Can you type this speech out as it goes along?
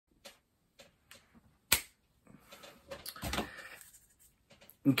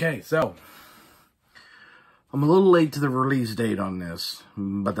Okay, so I'm a little late to the release date on this,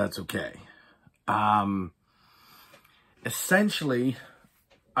 but that's okay. Essentially,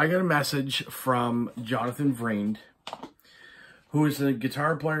 I got a message from Jonathan Vriend, who is the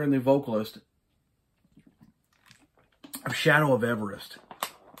guitar player and the vocalist of Shadow of Everest.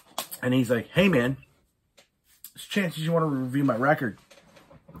 And he's like, hey man, there's chances you want to review my record,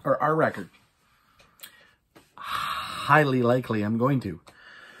 or our record. Highly likely I'm going to.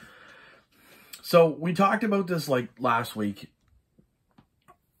 So we talked about this like last week,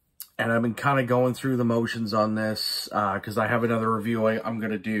 and I've been kind of going through the motions on this because I have another review I'm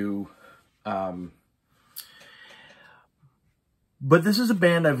going to do. But this is a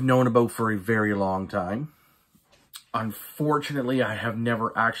band I've known about for a very long time. Unfortunately, I have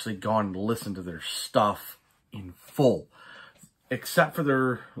never actually gone and listened to their stuff in full, except for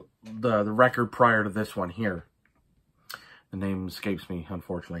the record prior to this one here. The name escapes me,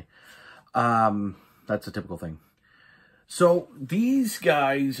 unfortunately. That's a typical thing. So these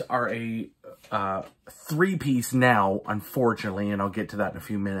guys are a three-piece now, unfortunately, and I'll get to that in a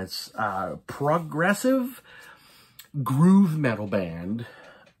few minutes. Progressive groove metal band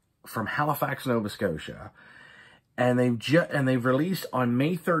from Halifax, Nova Scotia, and they've released on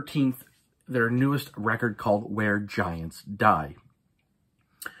May 13th their newest record called Where Giants Die.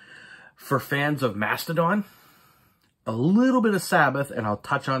 For fans of Mastodon, a little bit of Sabbath, and I'll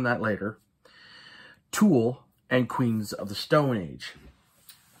touch on that later, Tool, and Queens of the Stone Age,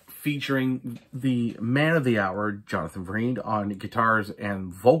 featuring the man of the hour, Jonathan Vriend, on guitars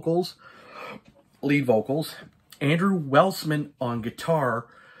and vocals, lead vocals, Andrew Welsman on guitar,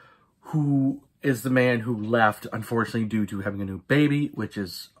 who is the man who left, unfortunately, due to having a new baby,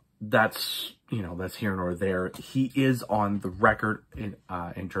 that's here nor there. He is on the record in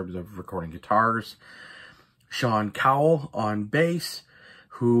terms of recording guitars. Sean Cowell on bass,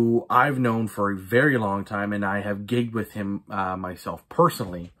 who I've known for a very long time, and I have gigged with him myself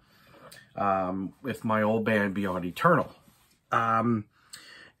personally with my old band Beyond Eternal. And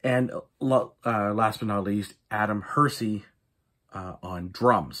last but not least, Adam Hersey on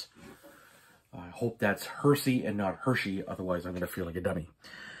drums. I hope that's Hersey and not Hershey, otherwise I'm going to feel like a dummy.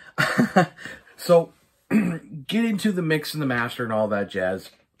 So, get into the mix and the master and all that jazz.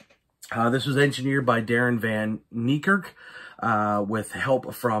 This was engineered by Darren Van Niekerk, with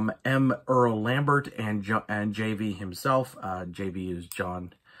help from M. Earl Lambert and JV himself. JV is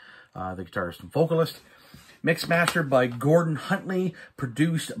John, the guitarist and vocalist. Mixed mastered by Gordon Huntley,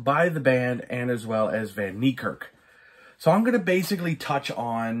 produced by the band and as well as Van Niekerk. So I'm going to basically touch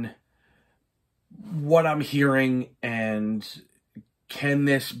on what I'm hearing and can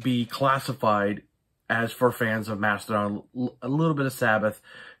this be classified as, for fans of Mastodon, a little bit of Sabbath,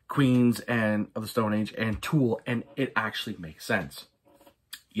 Queens and of the Stone Age, and Tool, and it actually makes sense.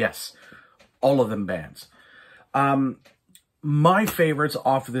 Yes, all of them bands. My favorites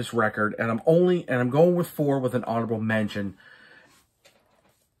off of this record, and I'm going with 4 with an honorable mention.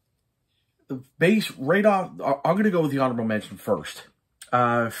 The bass right off, I'm going to go with the honorable mention first.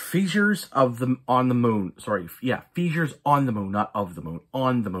 Fissures on the Moon. Sorry, yeah, Fissures on the Moon, not of the moon,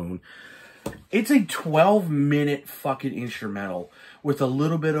 on the moon. It's a 12-minute fucking instrumental with a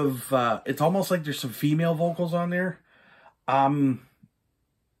little bit of, it's almost like there's some female vocals on there.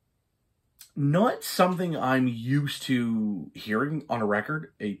 Not something I'm used to hearing on a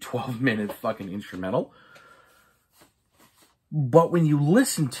record, a 12-minute fucking instrumental. But when you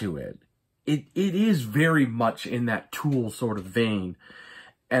listen to it, it is very much in that Tool sort of vein.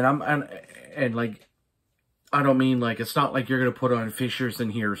 And like, I don't mean like, it's not like you're going to put on Fissures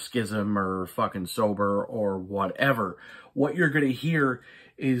and hear Schism or fucking Sober or whatever. What you're going to hear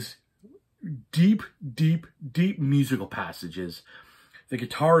is deep, deep, deep musical passages. The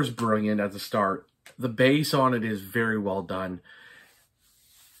guitar is brilliant at the start. The bass on it is very well done.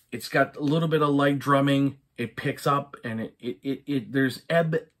 It's got a little bit of light drumming. It picks up, and there's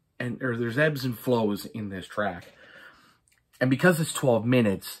ebbs and flows in this track. And because it's 12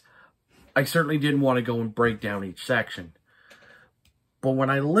 minutes, I certainly didn't want to go and break down each section. But when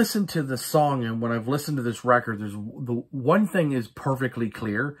I listen to the song and when I've listened to this record, the one thing is perfectly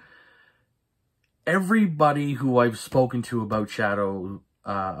clear. Everybody who I've spoken to about Shadow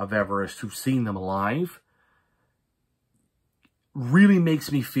of Everest, who've seen them live, really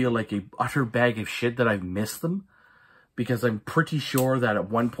makes me feel like a utter bag of shit that I've missed them. Because I'm pretty sure that at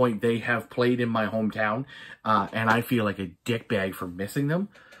one point they have played in my hometown, and I feel like a dickbag for missing them.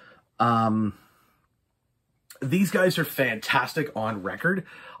 These guys are fantastic on record.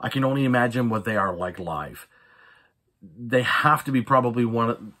 I can only imagine what they are like live. They have to be probably one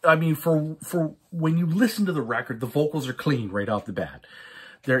of, I mean, for when you listen to the record, the vocals are clean right off the bat.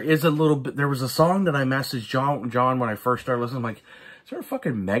 There is a little bit, there was a song that I messaged John when I first started listening. I'm like, is there a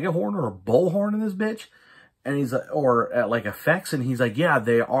fucking mega horn or a bullhorn in this bitch? And he's like, or like effects. And he's like, yeah,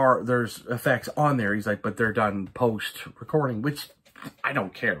 there's effects on there. He's like, but they're done post recording, which I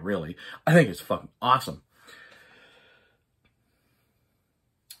don't care really. I think it's fucking awesome.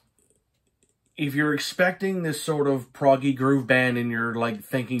 If you're expecting this sort of proggy groove band and you're like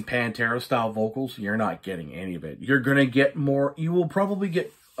thinking Pantera style vocals, you're not getting any of it. You're going to get more, you will probably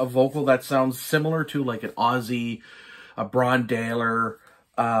get a vocal that sounds similar to like an Ozzy, a Brondaler,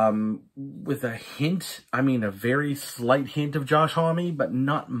 with a hint, I mean a very slight hint of Josh Homme, but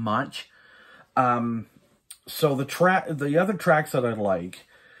not much. So the other tracks that I like,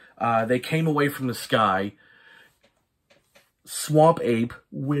 They Came Away from the Sky, Swamp Ape,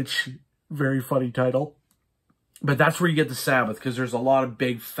 which... very funny title. But that's where you get the Sabbath, because there's a lot of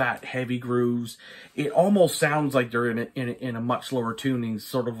big, fat, heavy grooves. It almost sounds like they're in a much lower tuning,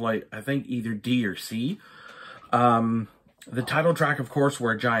 sort of like, I think, either D or C. The title track, of course,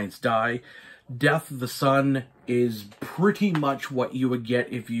 Where Giants Die. Death of the Sun is pretty much what you would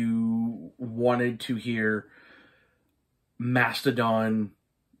get if you wanted to hear Mastodon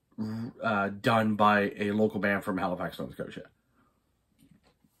done by a local band from Halifax, Nova Scotia.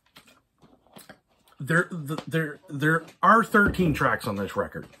 There are 13 tracks on this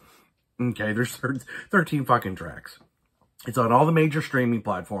record. Okay, there's 13 fucking tracks. It's on all the major streaming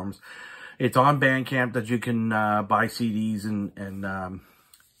platforms. It's on Bandcamp that you can buy CDs and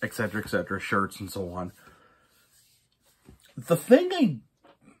et cetera, shirts and so on. The thing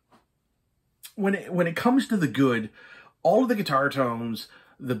when it comes to the good, all of the guitar tones,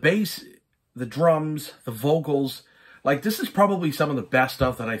 the bass, the drums, the vocals, like, this is probably some of the best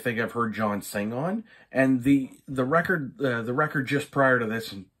stuff that I think I've heard John sing on. And the record just prior to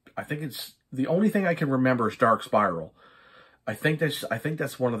this, and I think it's the only thing I can remember is Dark Spiral. I think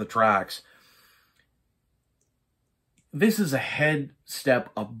that's one of the tracks. This is a head step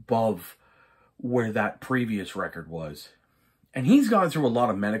above where that previous record was. And he's gone through a lot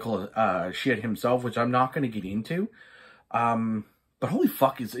of medical shit himself, which I'm not going to get into. But holy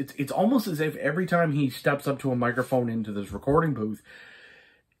fuck, it's almost as if every time he steps up to a microphone into this recording booth,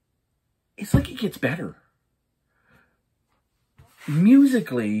 it's like it gets better.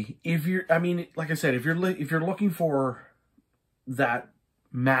 Musically, like I said, if you're looking for that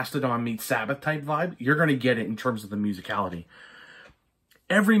Mastodon meets Sabbath type vibe, you're going to get it in terms of the musicality.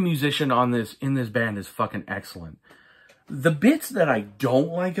 Every musician in this band is fucking excellent. The bits that I don't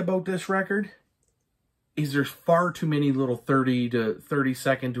like about this record is there's far too many little 30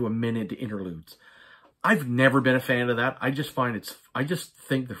 second to a minute interludes. I've never been a fan of that. I just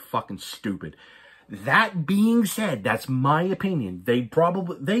think they're fucking stupid. That being said, that's my opinion.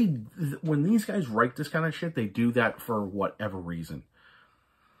 When these guys write this kind of shit, they do that for whatever reason.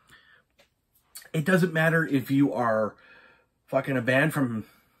 It doesn't matter if you are fucking a band from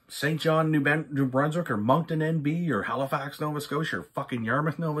St. John, New Brunswick, or Moncton, NB, or Halifax, Nova Scotia, or fucking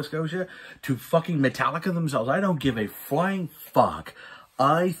Yarmouth, Nova Scotia, to fucking Metallica themselves. I don't give a flying fuck.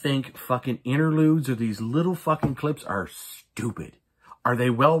 I think fucking interludes or these little fucking clips are stupid. Are they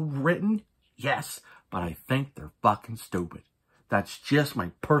well written? Yes, but I think they're fucking stupid. That's just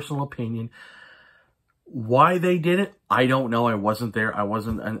my personal opinion. Why they did it, I don't know. I wasn't there. I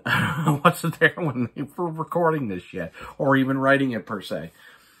wasn't there when they were recording this shit, or even writing it per se.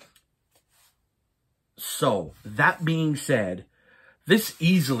 So, that being said, this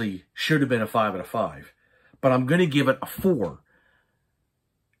easily should have been a 5 out of 5. But I'm going to give it a 4.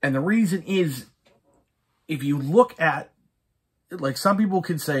 And the reason is, if you look at, like, some people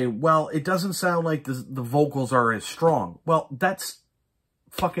could say, well, it doesn't sound like the vocals are as strong. Well, that's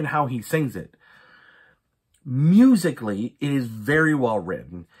fucking how he sings it. Musically, it is very well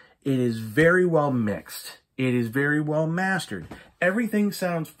written. It is very well mixed. It is very well mastered. Everything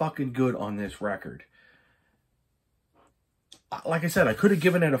sounds fucking good on this record. Like I said, I could have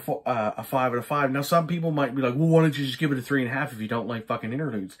given it a 5 out of 5. Now, some people might be like, well, why don't you just give it a 3.5 if you don't like fucking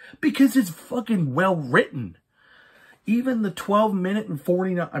interludes? Because it's fucking well written. Even the 12 minute and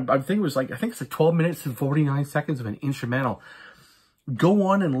 49, I think it's like 12 minutes and 49 seconds of an instrumental. Go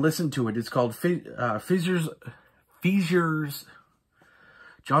on and listen to it. It's called Fissures.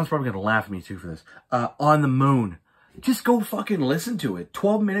 John's probably going to laugh at me too for this. On the Moon. Just go fucking listen to it.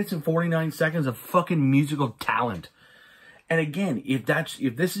 12 minutes and 49 seconds of fucking musical talent. And again, if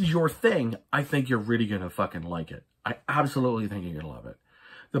this is your thing, I think you're really going to fucking like it. I absolutely think you're going to love it.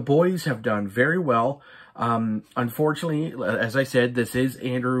 The boys have done very well. Unfortunately, as I said, this is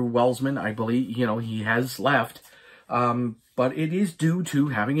Andrew Welsman. I believe, he has left. But it is due to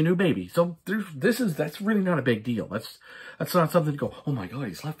having a new baby. So that's really not a big deal. That's not something to go, oh my God,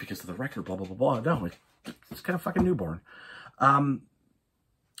 he's left because of the record, blah, blah, blah, blah. No, it's kind of fucking newborn.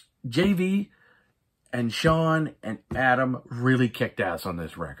 JV and Sean and Adam really kicked ass on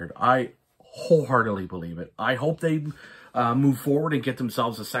this record. I wholeheartedly believe it. I hope they move forward and get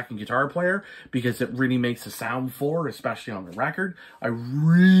themselves a second guitar player, because it really makes the sound for, especially on the record. I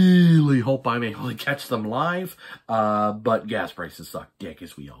really hope I'm able to catch them live, but gas prices suck dick,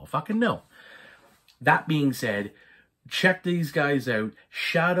 as we all fucking know. That being said, check these guys out.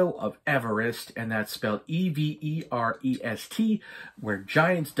 Shadow of Everest, and that's spelled E-V-E-R-E-S-T, Where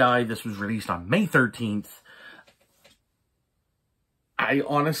Giants Die. This was released on May 13th. I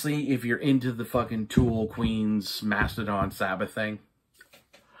honestly, if you're into the fucking Tool, Queens, Mastodon, Sabbath thing,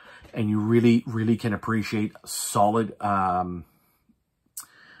 and you really, really can appreciate solid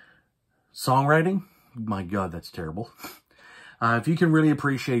songwriting, my God, that's terrible. If you can really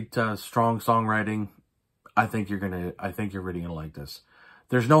appreciate strong songwriting, I think you're really gonna like this.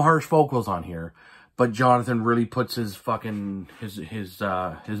 There's no harsh vocals on here, but Jonathan really puts his fucking his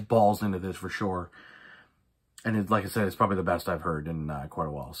balls into this for sure. And like I said, it's probably the best I've heard in quite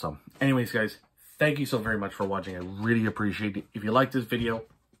a while. So anyways, guys, thank you so very much for watching. I really appreciate it. If you like this video,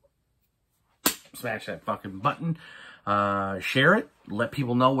 smash that fucking button. Share it. Let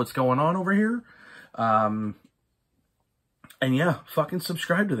people know what's going on over here. And yeah, fucking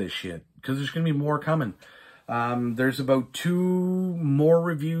subscribe to this shit, because there's going to be more coming. There's about 2 more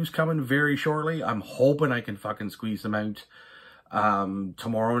reviews coming very shortly. I'm hoping I can fucking squeeze them out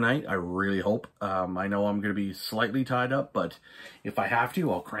tomorrow night. I really hope. I know I'm going to be slightly tied up, but if I have to,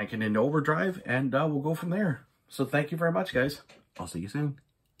 I'll crank it into overdrive, and we'll go from there. So thank you very much, guys. I'll see you soon.